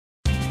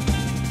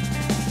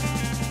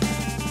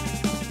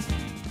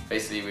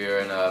Basically we were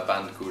in a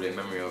band called In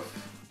Memory Of.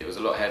 It was a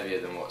lot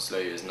heavier than what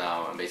Slowyear is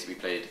now, and basically we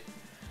played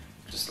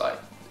just like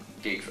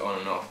gigs on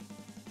and off.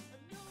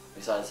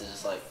 We decided to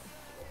just like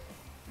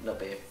not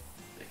be a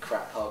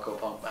crap hardcore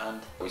punk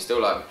band. We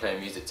still like playing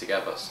music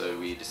together, so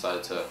we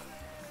decided to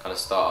kind of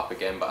start up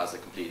again, but as a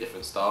completely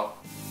different style.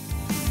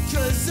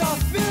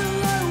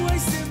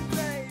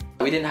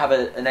 We didn't have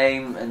a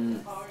name,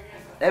 and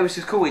it was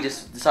just cool. We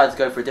just decided to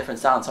go for a different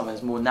sound, something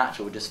that's more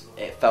natural. Just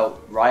it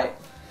felt right,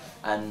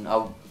 and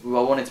I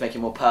wanted to make it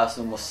more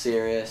personal, more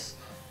serious,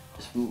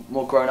 just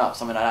more grown up.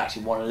 Something I'd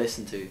actually want to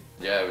listen to.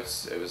 Yeah, it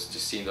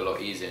just seemed a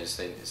lot easier. It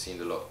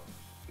seemed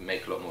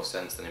make a lot more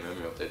sense than In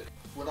Memory Of did.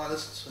 Would I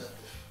listen to it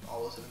if I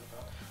was in the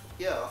band?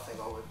 Yeah, I think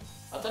I would.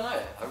 I don't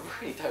know.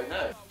 I really don't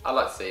know. I'd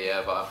like to say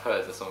yeah, but I've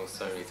heard the song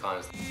so many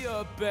times.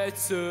 You're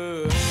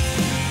better.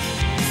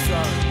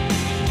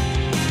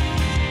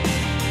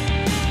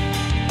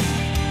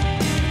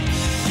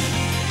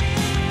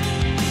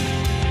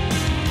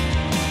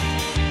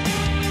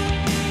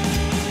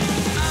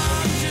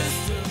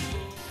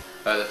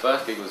 The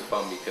first gig was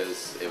fun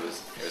because it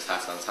was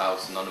Hassan's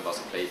house. None of us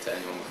had played to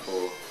anyone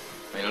before.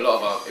 I mean,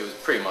 it was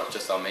pretty much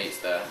just our mates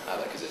there,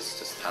 because it's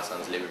just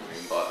Hassan's living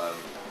room. But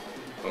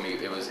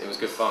it was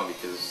good fun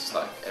because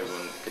like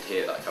everyone could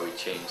hear like how we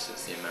changed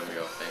since the In Memory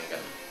Of thing,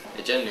 and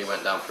it generally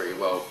went down pretty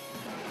well.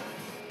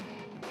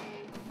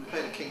 We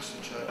played a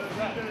Kingston show.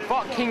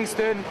 Fuck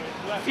Kingston,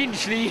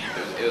 Finchley.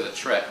 It was a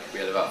trek. We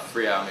had about a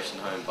 3-hour mission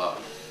home, but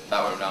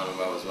that went down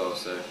well as well.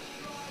 So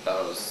that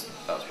was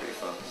pretty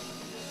fun.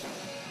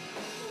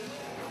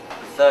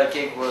 Third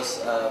gig was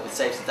with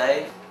Save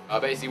Today.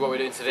 Basically what we're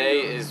doing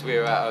today is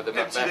we're at the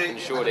Macbeth in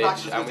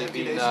Shoreditch, and we've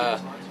been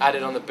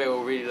added on the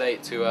bill really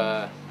late to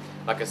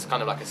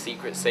kind of like a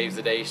secret Saves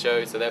the Day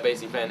show. So they're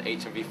basically playing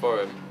HMV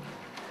Forum,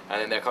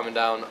 and then they're coming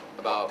down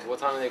about, what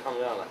time are they coming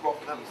down? Like,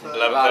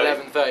 about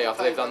 11:30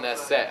 after they've done their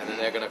set, and then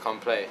they're going to come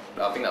play.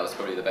 I think that was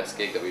probably the best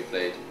gig that we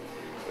played.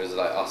 It was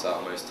like us at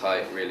our most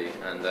tight really,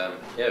 and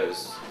yeah, it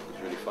was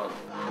really fun.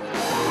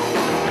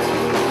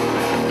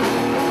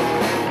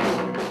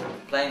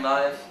 Playing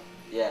live,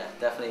 yeah,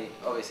 definitely.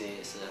 Obviously,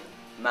 it's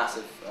a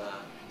massive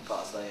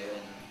part of Slowyear,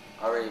 and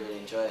I really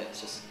enjoy it.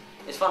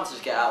 It's fun to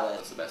just get out there.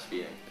 That's the best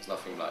feeling. It's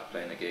nothing like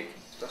playing a gig.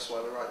 That's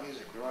why we write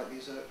music. We write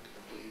music,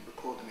 we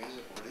record the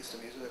music, we release the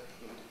music,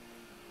 and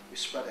we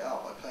spread it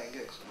out by playing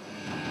gigs.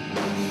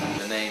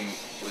 The name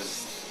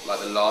was like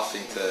the last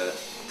thing to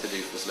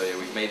do for Slowyear.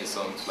 We've made the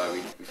songs, like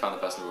we found the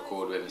person to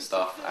record with and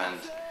stuff, and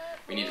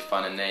we need to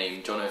find a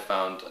name. Jono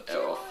found it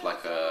off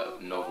like a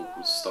novel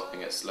called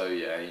Stopping at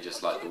Slowyear, and he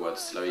just liked the word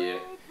Slowyear.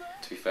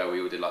 To be fair, we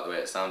all did like the way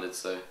it sounded,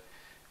 so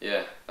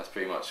yeah, that's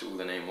pretty much all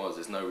the name was.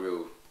 There's no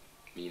real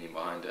meaning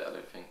behind it, I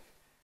don't think.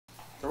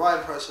 The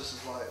writing process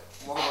is like,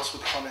 one of us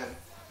would come in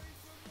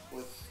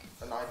with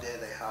an idea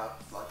they have,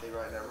 like they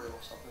write in their room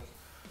or something,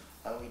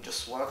 and we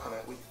just work on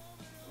it.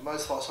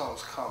 Most of our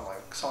songs come,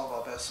 like some of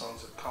our best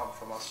songs have come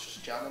from us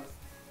just jamming.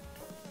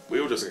 We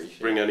all just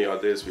bring any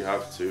ideas we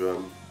have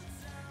to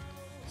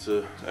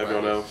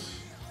everyone else,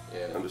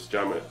 yeah, and just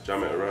jam it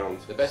around.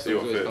 The best see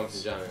ones what always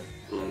fits. come from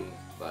jamming, and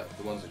like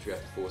the ones which we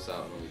have to force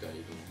out and we don't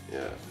even.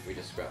 Yeah. We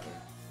just scrap them.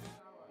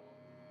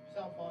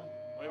 Sound fine.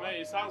 Wait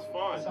mate, it sounds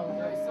fine. The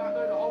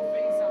whole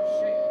thing sounds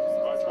shit.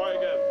 Right, try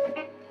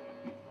again.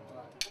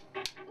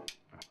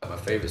 My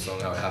favourite song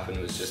that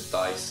happened was just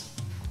Dice,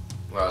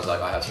 where I was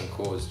like, I have some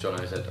chords.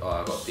 Jono said, oh,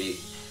 I got a beat.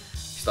 We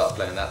started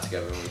playing that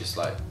together, and we just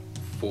like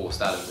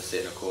forced Adam to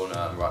sit in a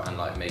corner and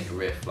like make a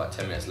riff. Like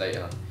 10 minutes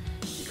later,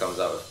 he comes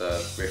out with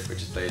the riff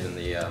which is played in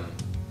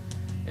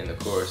the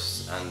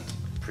chorus, and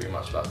pretty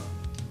much about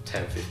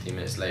 10-15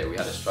 minutes later we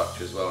had a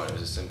structure as well, and it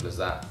was as simple as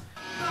that.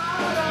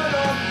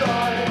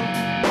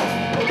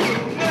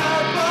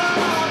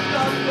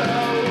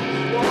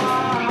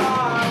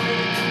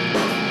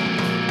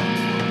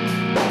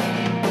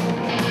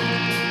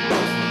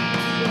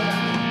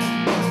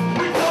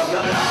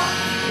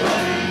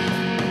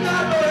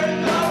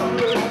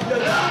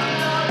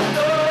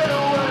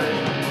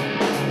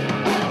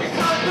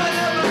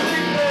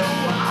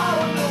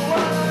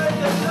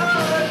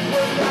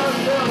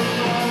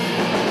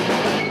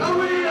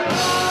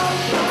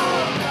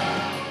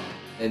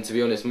 And to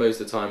be honest,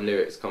 most of the time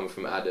lyrics come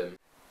from Adam.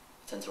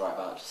 I tend to write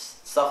about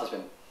just stuff that's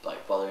been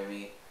like bothering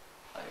me,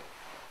 like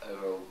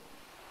over a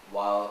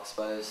while, I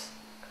suppose.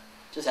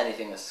 Just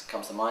anything that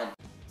comes to mind.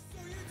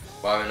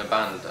 Why we're in a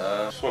band?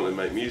 Just wanted to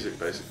make music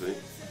basically.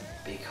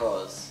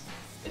 Because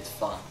it's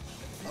fun.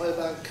 I play a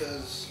band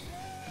because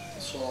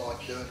that's what I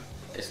like doing.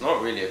 It's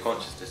not really a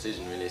conscious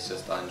decision, really. It's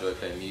just I enjoy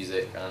playing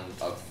music, and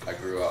I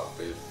grew up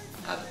with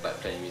like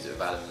playing music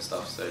with Adam and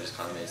stuff, so it just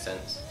kind of made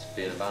sense to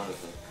be in a band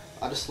with him.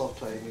 I just love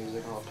playing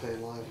music, I love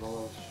playing live, and I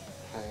love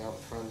hanging out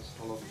with friends,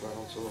 I love going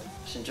on tour.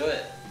 Just enjoy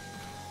it.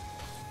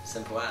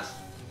 Simple as.